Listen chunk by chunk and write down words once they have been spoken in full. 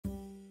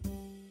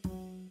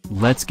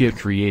Let's get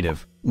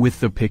creative with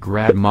the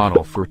PICRAT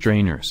model for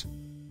trainers.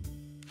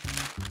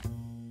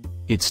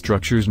 It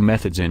structures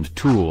methods and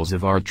tools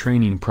of our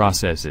training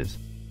processes.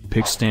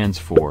 PIC stands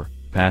for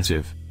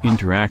passive,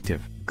 interactive,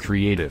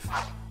 creative,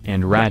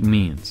 and RAT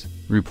means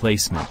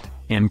replacement,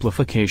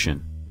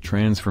 amplification,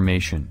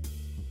 transformation.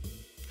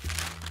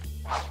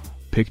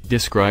 PIC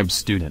describes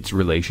students'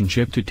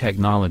 relationship to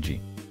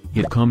technology.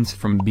 It comes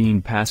from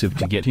being passive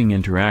to getting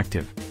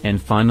interactive, and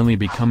finally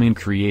becoming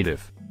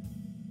creative.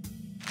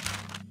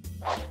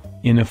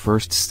 In a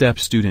first step,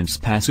 students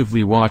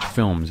passively watch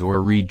films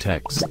or read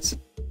texts.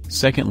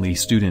 Secondly,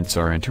 students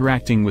are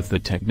interacting with the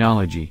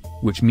technology,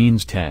 which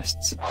means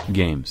tests,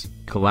 games,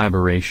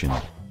 collaboration.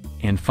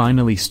 And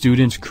finally,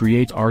 students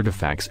create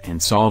artifacts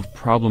and solve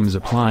problems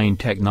applying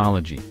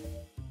technology.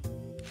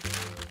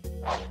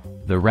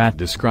 The RAT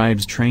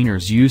describes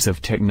trainers' use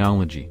of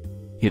technology.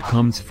 It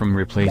comes from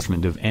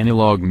replacement of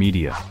analog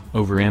media,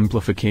 over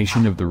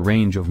amplification of the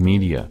range of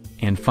media,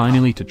 and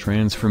finally to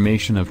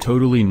transformation of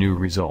totally new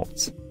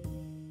results.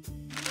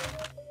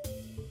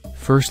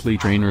 Firstly,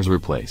 trainers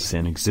replace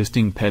an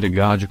existing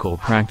pedagogical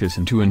practice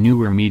into a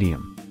newer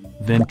medium.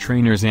 Then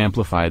trainers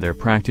amplify their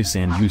practice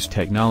and use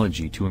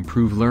technology to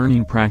improve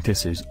learning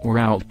practices or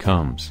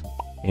outcomes.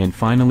 And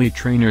finally,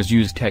 trainers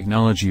use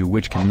technology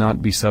which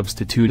cannot be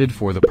substituted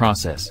for the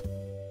process.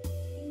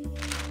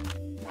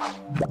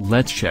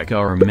 Let's check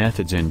our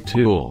methods and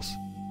tools.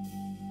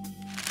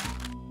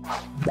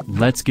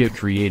 Let's get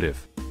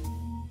creative.